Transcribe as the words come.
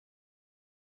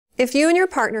If you and your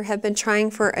partner have been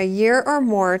trying for a year or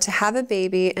more to have a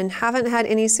baby and haven't had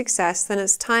any success, then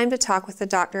it's time to talk with the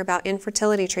doctor about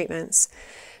infertility treatments.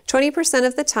 20%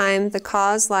 of the time, the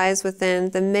cause lies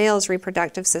within the male's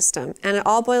reproductive system, and it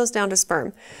all boils down to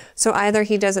sperm. So either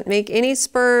he doesn't make any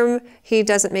sperm, he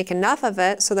doesn't make enough of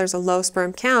it, so there's a low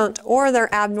sperm count, or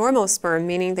they're abnormal sperm,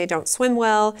 meaning they don't swim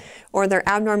well, or they're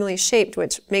abnormally shaped,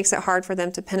 which makes it hard for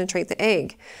them to penetrate the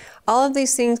egg. All of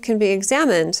these things can be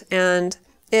examined, and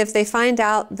if they find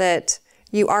out that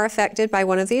you are affected by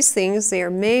one of these things, there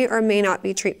may or may not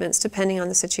be treatments depending on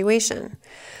the situation.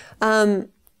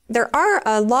 There are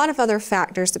a lot of other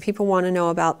factors that people want to know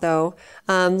about though,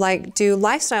 like do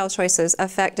lifestyle choices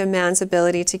affect a man's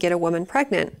ability to get a woman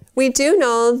pregnant? We do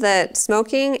know that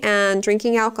smoking and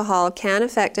drinking alcohol can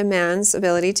affect a man's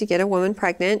ability to get a woman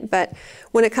pregnant, but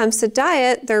when it comes to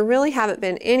diet, there really haven't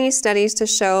been any studies to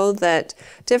show that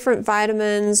different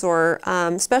vitamins or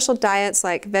special diets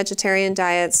like vegetarian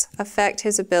diets affect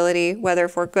his ability, whether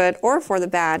for good or for the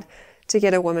bad, to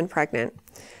get a woman pregnant.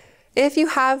 If you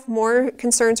have more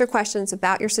concerns or questions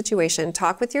about your situation,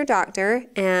 talk with your doctor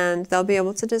and they'll be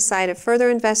able to decide if further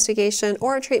investigation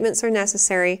or treatments are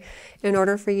necessary in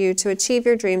order for you to achieve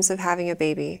your dreams of having a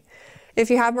baby. If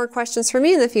you have more questions for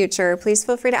me in the future, please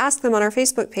feel free to ask them on our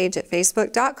Facebook page at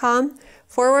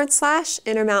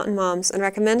facebook.com/Intermountain Moms and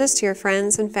recommend us to your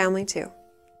friends and family too.